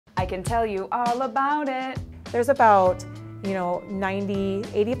can tell you all about it. There's about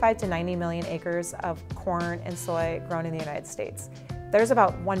 85 to 90 million acres of corn and soy grown in the United States. There's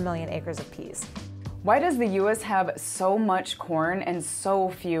about 1 million acres of peas. Why does the U.S. have so much corn and so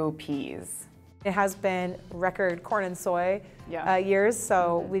few peas? It has been record corn and soy years,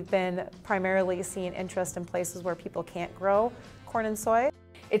 so we've been primarily seeing interest in places where people can't grow corn and soy.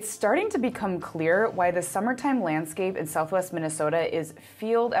 It's starting to become clear why the summertime landscape in southwest Minnesota is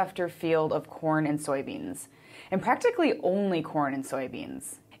field after field of corn and soybeans, and practically only corn and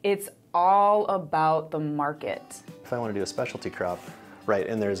soybeans. It's all about the market. If I want to do a specialty crop, right,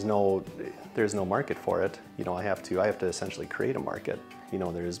 and there's no market for it, I have to essentially create a market.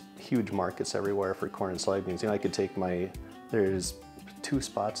 There's huge markets everywhere for corn and soybeans. I could take there's 2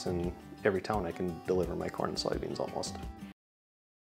 spots in every town I can deliver my corn and soybeans almost.